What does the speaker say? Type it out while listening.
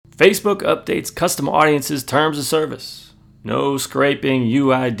Facebook updates custom audiences terms of service. No scraping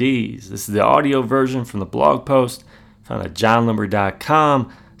UIDs. This is the audio version from the blog post found at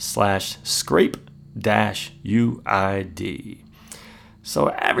johnlimber.com/scrape-UID. So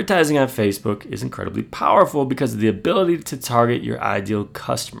advertising on Facebook is incredibly powerful because of the ability to target your ideal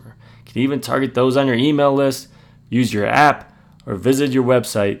customer. You can even target those on your email list, use your app, or visit your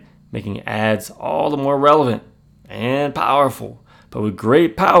website, making ads all the more relevant and powerful. But with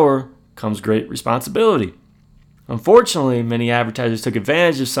great power comes great responsibility. Unfortunately, many advertisers took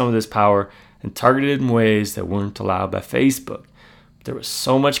advantage of some of this power and targeted in ways that weren't allowed by Facebook. There was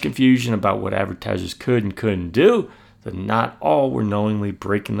so much confusion about what advertisers could and couldn't do that not all were knowingly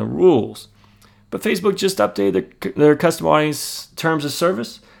breaking the rules. But Facebook just updated their custom audience terms of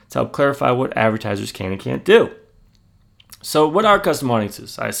service to help clarify what advertisers can and can't do. So what are custom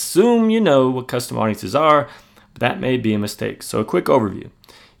audiences? I assume you know what custom audiences are, but that may be a mistake. So a quick overview.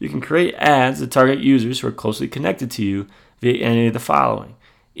 You can create ads that target users who are closely connected to you via any of the following: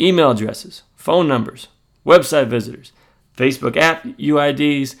 email addresses, phone numbers, website visitors, Facebook app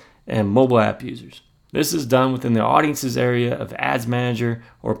UIDs, and mobile app users. This is done within the audiences area of Ads Manager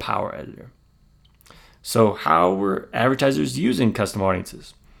or Power Editor. So how were advertisers using custom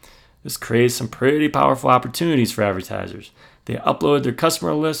audiences? This created some pretty powerful opportunities for advertisers. They uploaded their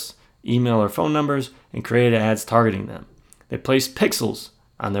customer lists, email or phone numbers, and created ads targeting them. They placed pixels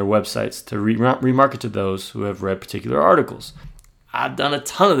on their websites to remarket to those who have read particular articles. I've done a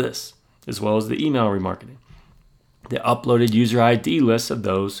ton of this, as well as the email remarketing. They uploaded user ID lists of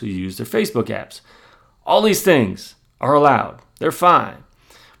those who use their Facebook apps. All these things are allowed. They're fine.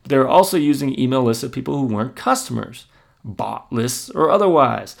 But they're also using email lists of people who weren't customers, bought lists or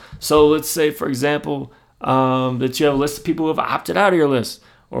otherwise. So let's say, for example, that you have a list of people who have opted out of your list,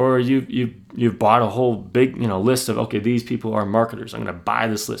 or you've bought a whole big list of, okay, these people are marketers. I'm going to buy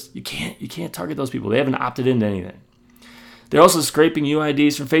this list. You can't target those people. They haven't opted into anything. They're also scraping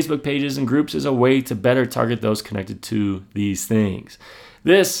UIDs from Facebook pages and groups as a way to better target those connected to these things.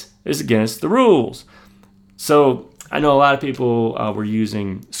 This is against the rules. So I know a lot of people were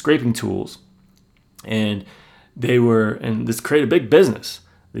using scraping tools, and this created a big business,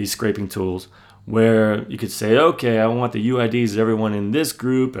 these scraping tools, where you could say, okay, I want the UIDs of everyone in this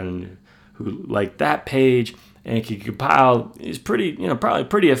group and who like that page, and it could compile these probably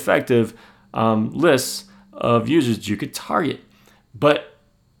pretty effective lists of users that you could target, but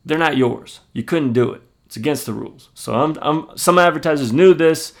they're not yours. You couldn't do it. It's against the rules. So some advertisers knew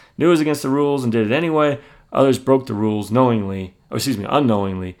it was against the rules and did it anyway. Others broke the rules unknowingly,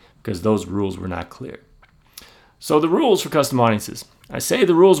 because those rules were not clear. So the rules for custom audiences. I say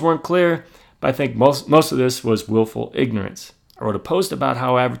the rules weren't clear, but I think most of this was willful ignorance. I wrote a post about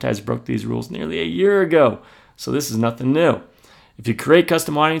how advertisers broke these rules nearly a year ago, so this is nothing new. If you create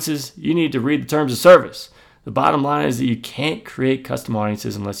custom audiences, you need to read the terms of service. The bottom line is that you can't create custom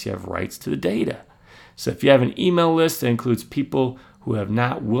audiences unless you have rights to the data. So if you have an email list that includes people who have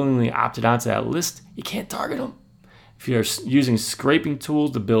not willingly opted onto that list, you can't target them. If you're using scraping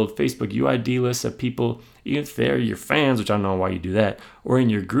tools to build Facebook UID lists of people, even if they're your fans, which I don't know why you do that, or in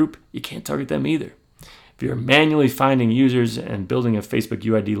your group, you can't target them either. If you're manually finding users and building a Facebook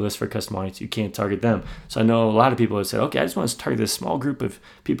UID list for custom audience, you can't target them. So I know a lot of people have said, okay, I just want to target this small group of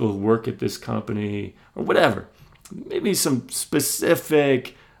people who work at this company or whatever. Maybe some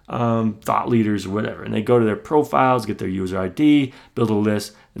specific thought leaders or whatever. And they go to their profiles, get their user ID, build a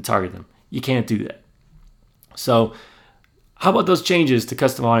list, and target them. You can't do that. So how about those changes to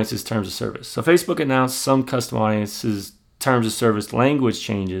custom audiences terms of service? So Facebook announced some custom audiences terms of service language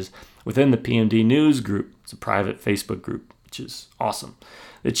changes within the PMD News group. It's a private Facebook group, which is awesome.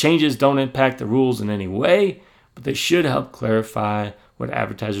 The changes don't impact the rules in any way, but they should help clarify what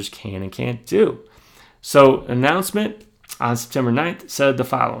advertisers can and can't do. So announcement on September 9th said the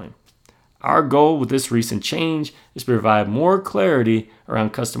following: our goal with this recent change is to provide more clarity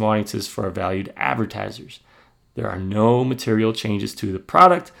around custom audiences for our valued advertisers. There are no material changes to the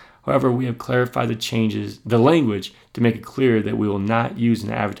product. However, we have clarified the language to make it clear that we will not use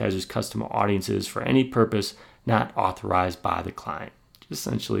an advertiser's custom audiences for any purpose not authorized by the client,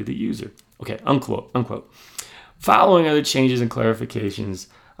 essentially the user. Okay, unquote. Following are the changes and clarifications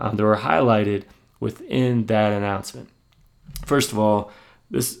that were highlighted within that announcement. First of all,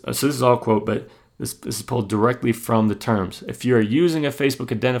 this is all quote, but this is pulled directly from the terms. If you are using a Facebook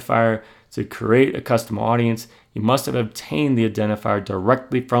identifier to create a custom audience, you must have obtained the identifier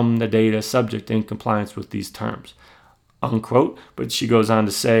directly from the data subject in compliance with these terms. Unquote. But she goes on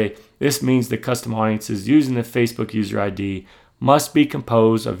to say, this means that custom audiences using the Facebook user ID must be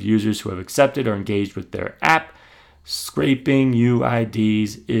composed of users who have accepted or engaged with their app. Scraping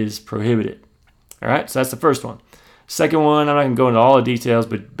UIDs is prohibited. All right, so that's the first one. Second one, I'm not going to go into all the details,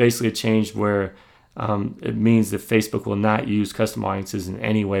 but basically it changed where it means that Facebook will not use custom audiences in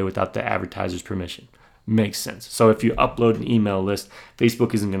any way without the advertiser's permission. Makes sense. So if you upload an email list,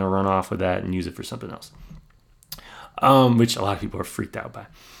 Facebook isn't going to run off with that and use it for something else, which a lot of people are freaked out by.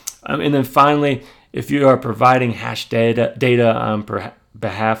 And then finally, if you are providing hash data on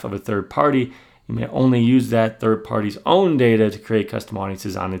behalf of a third party, you may only use that third party's own data to create custom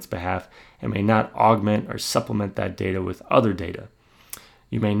audiences on its behalf and may not augment or supplement that data with other data.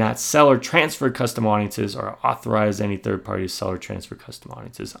 You may not sell or transfer custom audiences or authorize any third party to sell or transfer custom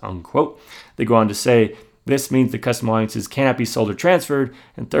audiences, unquote. They go on to say, this means the custom audiences cannot be sold or transferred,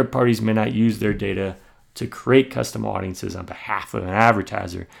 and third parties may not use their data to create custom audiences on behalf of an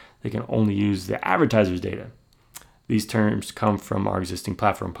advertiser. They can only use the advertiser's data. These terms come from our existing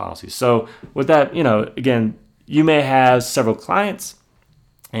platform policies. So with that, again, you may have several clients,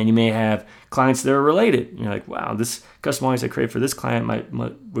 and you may have clients that are related. You're like, wow, this custom audience I create for this client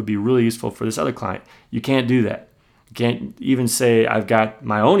would be really useful for this other client. You can't do that. You can't even say, I've got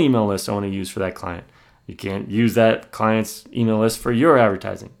my own email list I want to use for that client. You can't use that client's email list for your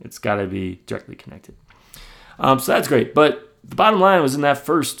advertising. It's got to be directly connected. So that's great. But the bottom line was in that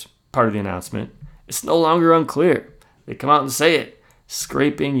first part of the announcement, it's no longer unclear. They come out and say it.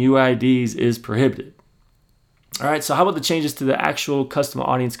 Scraping UIDs is prohibited. All right, so how about the changes to the actual custom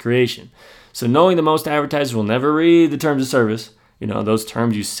audience creation? So knowing that most advertisers will never read the terms of service, those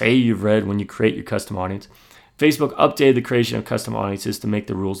terms you say you've read when you create your custom audience, Facebook updated the creation of custom audiences to make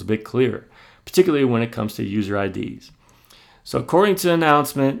the rules a bit clearer, particularly when it comes to user IDs. So according to the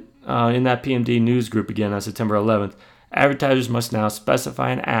announcement in that PMD news group again on September 11th, advertisers must now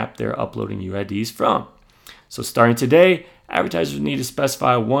specify an app they're uploading UIDs from. So starting today, advertisers need to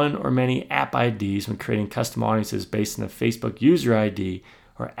specify one or many app IDs when creating custom audiences based on the Facebook user ID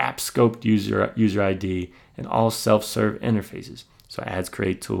or app scoped user ID in all self-serve interfaces. So Ads,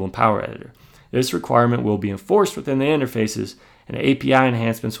 Create, Tool, and Power Editor. This requirement will be enforced within the interfaces, and API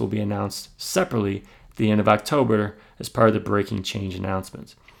enhancements will be announced separately at the end of October as part of the breaking change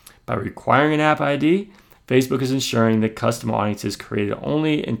announcements. By requiring an app ID, Facebook is ensuring that custom audiences created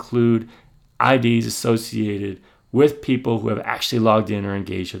only include IDs associated with people who have actually logged in or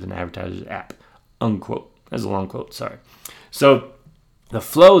engaged with an advertiser's app, unquote. That's a long quote, sorry. So the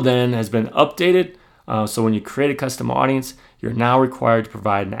flow then has been updated. So when you create a custom audience, you're now required to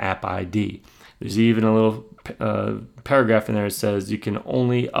provide an app ID. There's even a little paragraph in there that says you can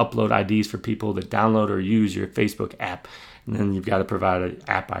only upload IDs for people that download or use your Facebook app. And then you've got to provide an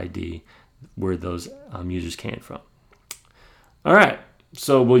app ID where those users came from. All right.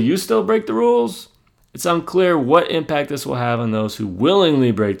 So will you still break the rules? It's unclear what impact this will have on those who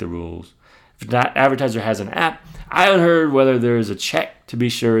willingly break the rules. If that advertiser has an app, I haven't heard whether there is a check to be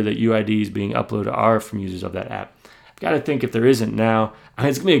sure that UIDs being uploaded are from users of that app. I've got to think if there isn't now,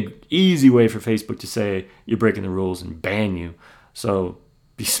 it's going to be an easy way for Facebook to say you're breaking the rules and ban you. So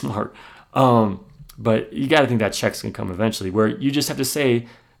be smart. But you got to think that check's going to come eventually where you just have to say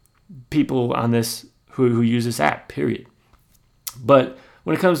people on this who use this app, period. But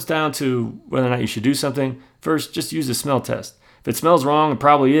when it comes down to whether or not you should do something, first, just use a smell test. If it smells wrong, it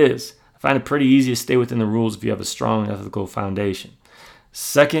probably is. I find it pretty easy to stay within the rules if you have a strong ethical foundation.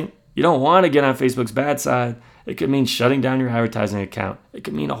 Second, you don't want to get on Facebook's bad side. It could mean shutting down your advertising account. It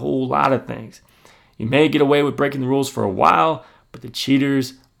could mean a whole lot of things. You may get away with breaking the rules for a while, but the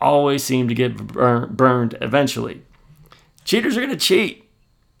cheaters always seem to get burned eventually. Cheaters are going to cheat.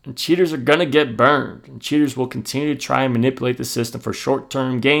 And cheaters are going to get burned. And cheaters will continue to try and manipulate the system for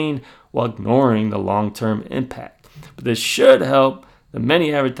short-term gain while ignoring the long-term impact. But this should help the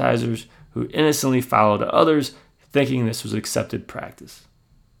many advertisers who innocently followed others thinking this was accepted practice.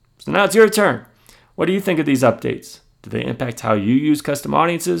 So now it's your turn. What do you think of these updates? Do they impact how you use custom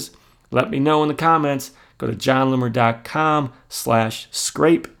audiences? Let me know in the comments. Go to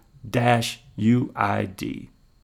johnloomer.com/scrape-UID.